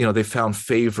 They found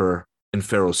favor in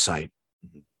Pharaoh's sight.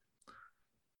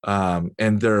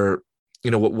 And they're,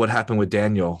 what happened with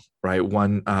Daniel, right?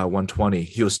 120,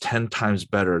 he was 10 times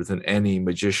better than any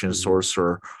magician,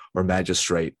 sorcerer, or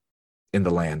magistrate in the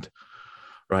land,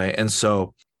 right? And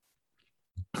so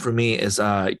for me is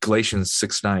Galatians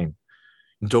 6:9,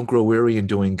 don't grow weary in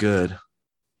doing good,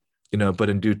 but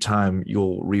in due time,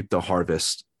 you'll reap the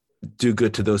harvest. Do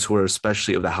good to those who are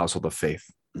especially of the household of faith.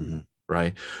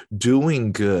 Right?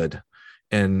 Doing good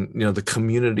and, the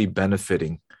community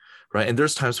benefiting, right? And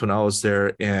there's times when I was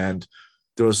there and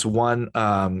there was one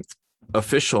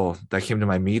official that came to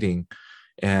my meeting,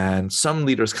 and some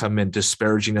leaders come in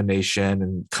disparaging the nation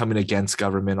and coming against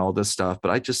government, all this stuff.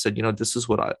 But I just said, this is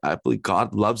what I believe.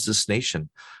 God loves this nation.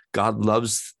 God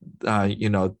loves,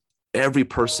 every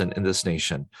person in this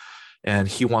nation, and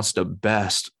he wants the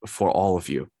best for all of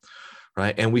you.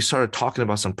 Right. And we started talking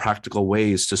about some practical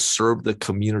ways to serve the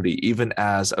community, even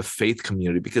as a faith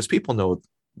community, because people know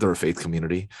they're a faith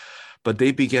community, but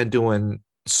they began doing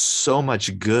so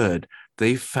much good.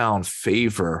 They found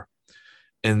favor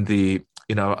in the,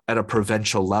 at a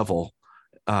provincial level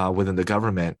within the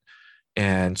government.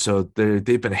 And so they've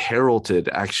been heralded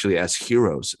actually as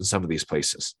heroes in some of these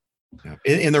places. Yeah.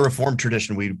 In the Reformed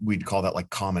tradition, we'd call that like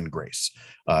common grace.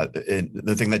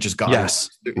 The thing that just God,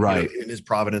 right, in his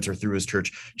providence or through his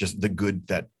church, just the good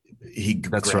that he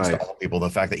grants to all people, the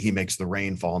fact that he makes the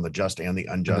rain fall on the just and the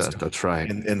unjust. That's right.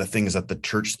 And the things that the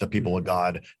church, the people of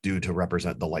God, do to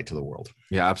represent the light to the world.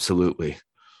 Yeah, absolutely.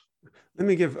 Let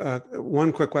me give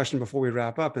one quick question before we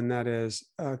wrap up. And that is,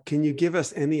 can you give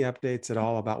us any updates at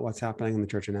all about what's happening in the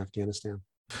church in Afghanistan?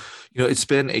 It's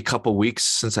been a couple of weeks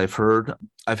since I've heard.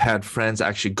 I've had friends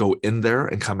actually go in there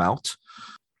and come out.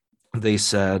 They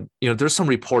said, there's some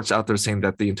reports out there saying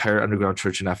that the entire underground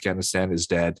church in Afghanistan is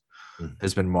dead,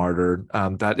 has been martyred.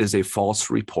 That is a false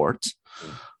report.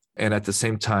 And at the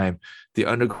same time, the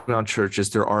underground churches,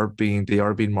 they are being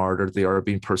martyred, they are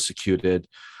being persecuted.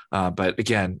 But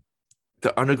again,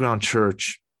 the underground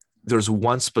church, there's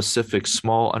one specific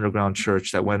small underground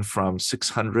church that went from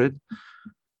 600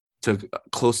 to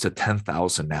close to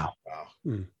 10,000 now.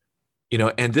 Wow.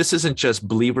 And this isn't just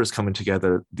believers coming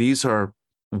together. These are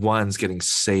ones getting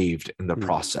saved in the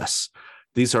process.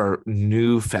 These are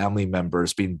new family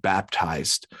members being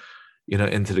baptized,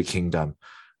 into the kingdom.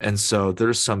 And so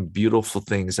there's some beautiful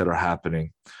things that are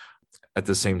happening at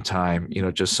the same time,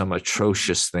 just some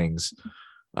atrocious things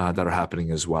that are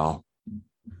happening as well.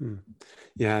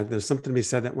 Yeah, there's something to be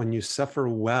said that when you suffer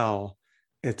well,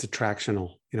 it's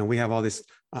attractional. We have all this,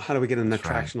 how do we get an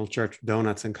attractional church?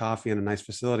 Donuts and coffee and a nice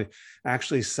facility.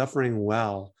 Actually, suffering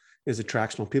well is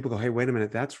attractional. People go, hey, wait a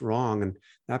minute, that's wrong. And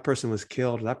that person was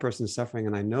killed, that person's suffering.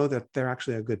 And I know that they're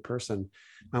actually a good person.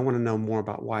 I want to know more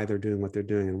about why they're doing what they're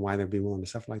doing and why they'd be willing to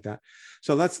suffer like that.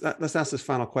 So let's ask this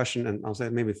final question. And I'll say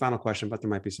maybe final question, but there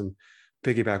might be some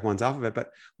piggyback ones off of it. But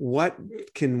what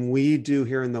can we do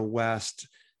here in the West?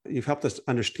 You've helped us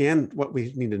understand what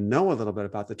we need to know a little bit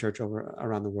about the church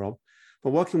around the world.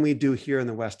 But what can we do here in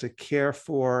the West to care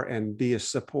for and be a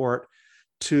support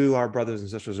to our brothers and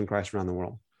sisters in Christ around the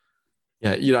world?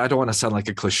 Yeah, I don't want to sound like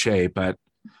a cliche, but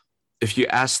if you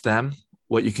ask them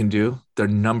what you can do, their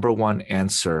number one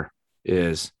answer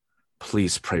is,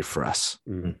 please pray for us.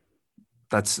 Mm-hmm.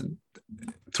 That's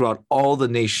throughout all the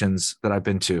nations that I've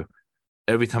been to.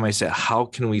 Every time I say, how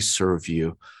can we serve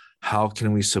you? How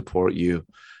can we support you?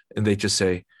 And they just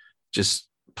say, just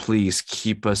please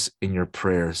keep us in your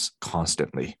prayers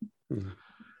constantly.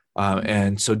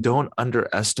 And so don't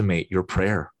underestimate your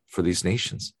prayer for these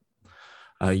nations.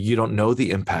 You don't know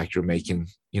the impact you're making,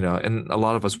 and a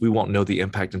lot of us, we won't know the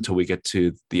impact until we get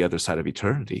to the other side of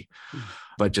eternity.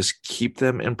 But just keep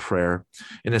them in prayer.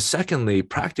 And then secondly,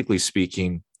 practically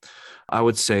speaking, I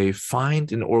would say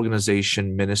find an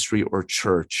organization, ministry, or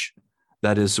church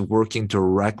that is working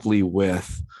directly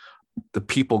with the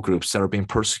people groups that are being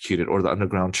persecuted or the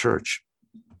underground church,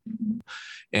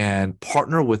 and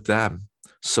partner with them,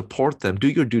 support them, do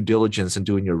your due diligence and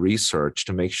doing your research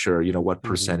to make sure, what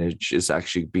percentage is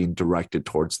actually being directed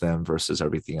towards them versus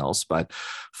everything else. But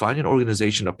find an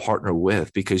organization to partner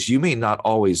with, because you may not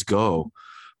always go,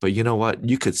 but you know what?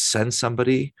 You could send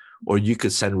somebody, or you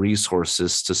could send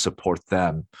resources to support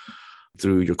them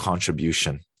through your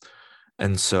contribution.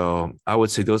 And so I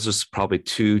would say those are probably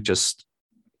two just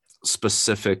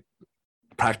specific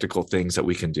practical things that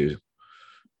we can do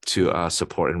to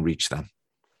support and reach them.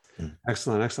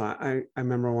 Excellent. I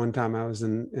remember one time I was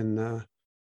in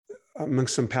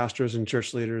amongst some pastors and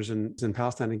church leaders in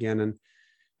Palestine again,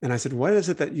 and I said, "What is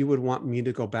it that you would want me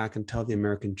to go back and tell the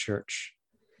American church?"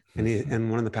 And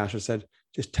one of the pastors said,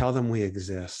 "Just tell them we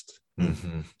exist.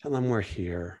 Tell them we're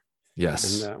here."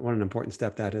 Yes, and what an important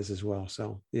step that is as well.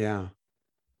 So yeah,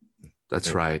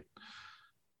 that's right.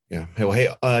 Yeah. Well, hey,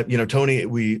 Tony,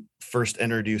 we first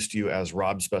introduced you as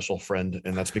Rob's special friend,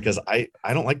 and that's because I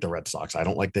don't like the Red Sox. I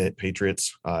don't like the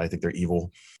Patriots. I think they're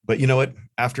evil. But you know what?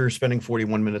 After spending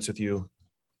 41 minutes with you,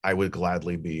 I would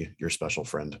gladly be your special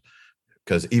friend,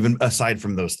 because even aside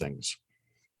from those things,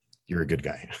 you're a good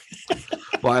guy.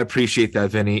 Well, I appreciate that,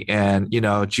 Vinny. And,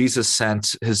 Jesus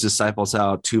sent his disciples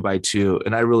out 2 by 2.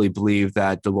 And I really believe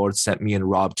that the Lord sent me and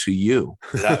Rob to you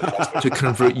to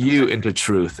convert you into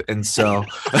truth. And so.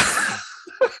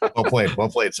 Well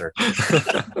played, sir.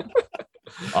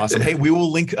 Awesome. Hey, we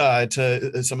will link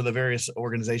to some of the various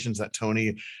organizations that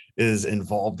Tony is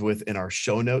involved with in our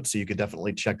show notes, so you could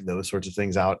definitely check those sorts of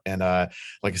things out. And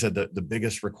like I said, the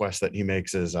biggest request that he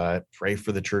makes is pray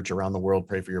for the church around the world,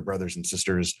 pray for your brothers and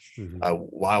sisters.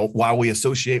 While we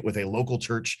associate with a local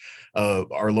church,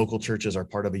 our local churches are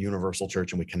part of a universal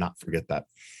church, and we cannot forget that.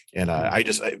 And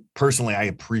I personally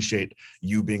appreciate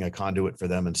you being a conduit for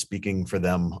them and speaking for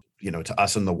them, to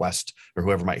us in the West or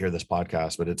whoever might hear this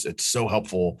podcast. But it's so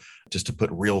helpful just to put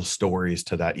real stories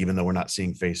to that, even though we're not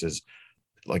seeing faces.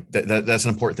 Like that's an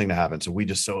important thing to have. And so we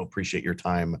just so appreciate your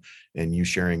time and you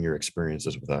sharing your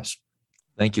experiences with us.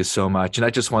 Thank you so much. And I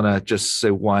just want to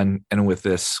say one, and with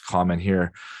this comment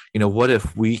here, what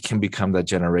if we can become that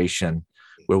generation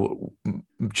where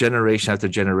generation after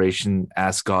generation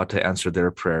ask God to answer their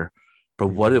prayer? But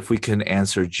what if we can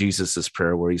answer Jesus's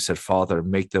prayer where he said, "Father,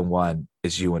 make them one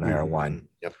as you and I are one."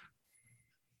 Yep.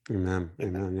 Amen.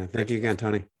 Yeah. Thank you again,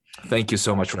 Tony. Thank you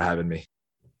so much for having me.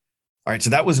 All right.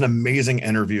 So that was an amazing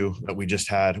interview that we just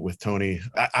had with Tony.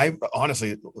 I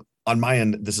honestly, on my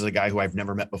end, this is a guy who I've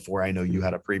never met before. I know you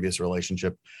had a previous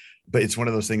relationship, but it's one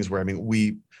of those things where,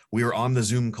 we were on the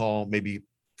Zoom call maybe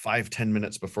 5-10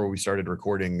 minutes before we started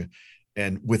recording.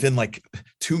 And within like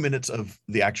 2 minutes of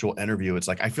the actual interview, it's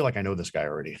like, I feel like I know this guy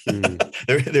already.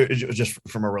 There just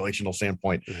from a relational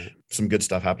standpoint, some good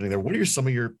stuff happening there. What are some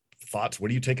of your thoughts? What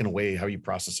are you taking away? How are you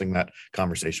processing that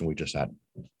conversation we just had?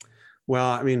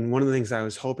 Well, one of the things I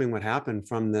was hoping would happen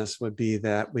from this would be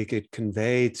that we could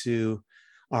convey to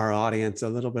our audience a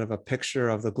little bit of a picture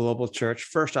of the global church.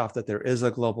 First off, that there is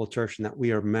a global church and that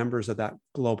we are members of that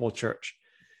global church.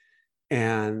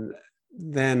 And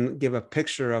then give a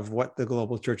picture of what the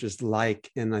global church is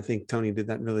like. And I think Tony did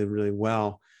that really, really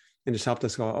well, and just helped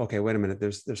us go, okay, wait a minute,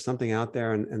 there's something out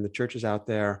there, and the church is out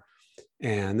there,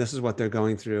 and this is what they're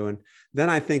going through. And then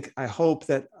I hope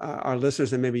that our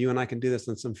listeners, and maybe you and I can do this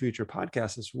on some future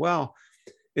podcasts as well,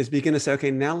 is begin to say,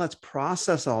 okay, now let's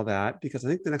process all that, because I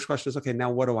think the next question is, okay,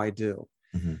 now what do I do?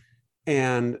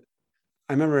 And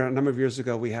I remember a number of years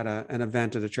ago, we had an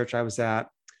event at a church I was at,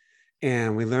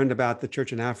 and we learned about the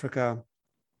church in Africa.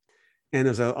 And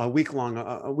there's a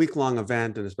week-long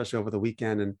event, and especially over the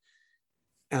weekend. And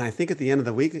I think at the end of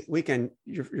the weekend,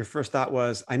 your first thought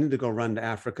was, I need to go run to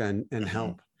Africa and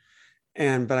help.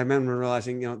 But I remember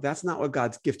realizing, that's not what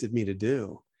God's gifted me to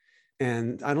do.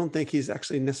 And I don't think he's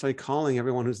actually necessarily calling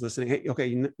everyone who's listening, hey, okay,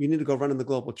 you need to go run in the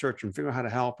global church and figure out how to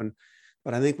help.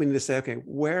 But I think we need to say, okay,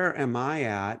 where am I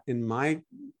at in my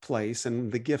place,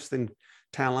 and the gifts and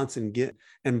talents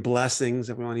and blessings,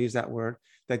 if we want to use that word,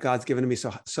 that God's given to me,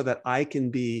 so that I can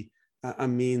be a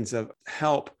means of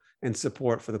help and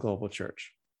support for the global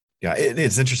church. Yeah,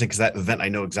 it's interesting because that event, I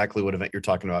know exactly what event you're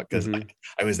talking about, because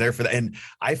I was there for that. And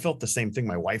I felt the same thing.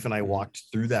 My wife and I walked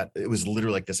through that. It was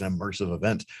literally like this immersive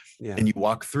event. Yeah. And you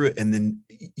walk through it, and then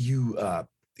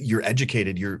you're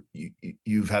educated.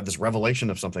 You've had this revelation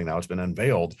of something now. It's been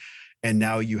unveiled. And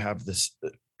now you have this,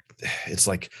 it's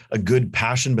like a good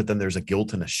passion, but then there's a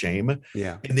guilt and a shame.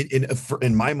 Yeah. And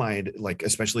in my mind, like,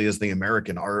 especially as the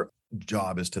American, our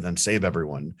job is to then save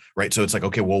everyone, right? So it's like,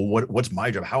 okay, well, what's my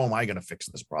job? How am I going to fix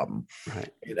this problem? Right.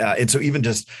 And so even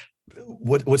just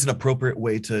what's an appropriate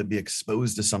way to be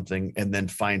exposed to something and then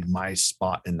find my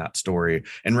spot in that story,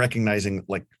 and recognizing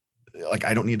like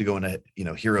I don't need to go in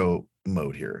a hero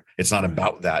mode here. It's not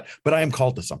about that, but I am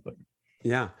called to something.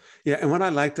 Yeah. Yeah. And what I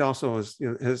liked also is,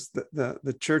 is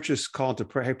the church is called to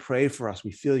pray. Hey, pray for us.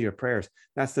 We feel your prayers.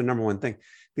 That's the number one thing,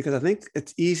 because I think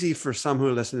it's easy for some who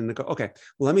are listening to go, okay,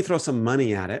 well, let me throw some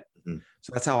money at it. Mm-hmm.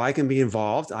 So that's how I can be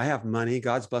involved. I have money.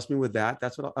 God's blessed me with that.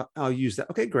 That's what I'll use that.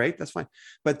 Okay, great. That's fine.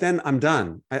 But then I'm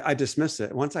done. I dismiss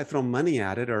it. Once I throw money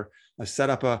at it, or I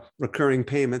set up a recurring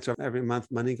payment, so every month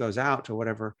money goes out to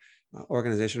whatever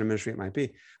organization or ministry it might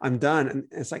be, I'm done. And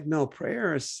it's like, no,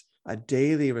 prayer is a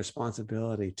daily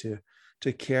responsibility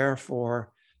to care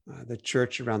for the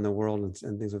church around the world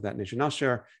and things of that nature. And I'll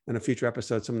share in a future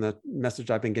episode some of the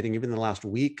message I've been getting even in the last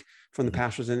week from the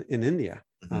pastors in India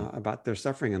about their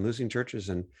suffering and losing churches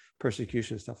and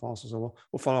persecution and stuff also. So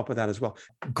we'll follow up with that as well.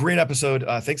 Great episode.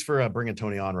 Thanks for bringing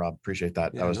Tony on, Rob. Appreciate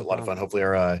that. That was a lot of fun. Hopefully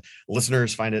our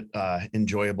listeners find it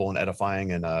enjoyable and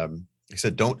edifying. And I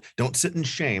said, don't sit in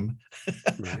shame,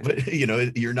 right. But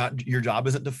your job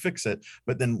isn't to fix it,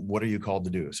 but then what are you called to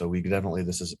do? So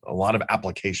this is a lot of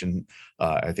application,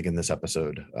 I think, in this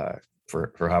episode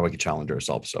for how we can challenge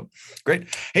ourselves. So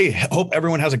great. Hey, hope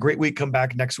everyone has a great week. Come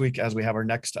back next week as we have our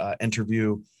next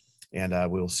interview, and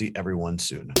we'll see everyone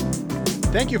soon.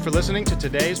 Thank you for listening to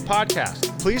today's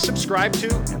podcast. Please subscribe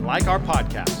to and like our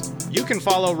podcast. You can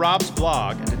follow Rob's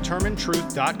blog at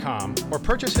determinedtruth.com or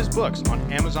purchase his books on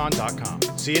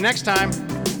amazon.com. See you next time.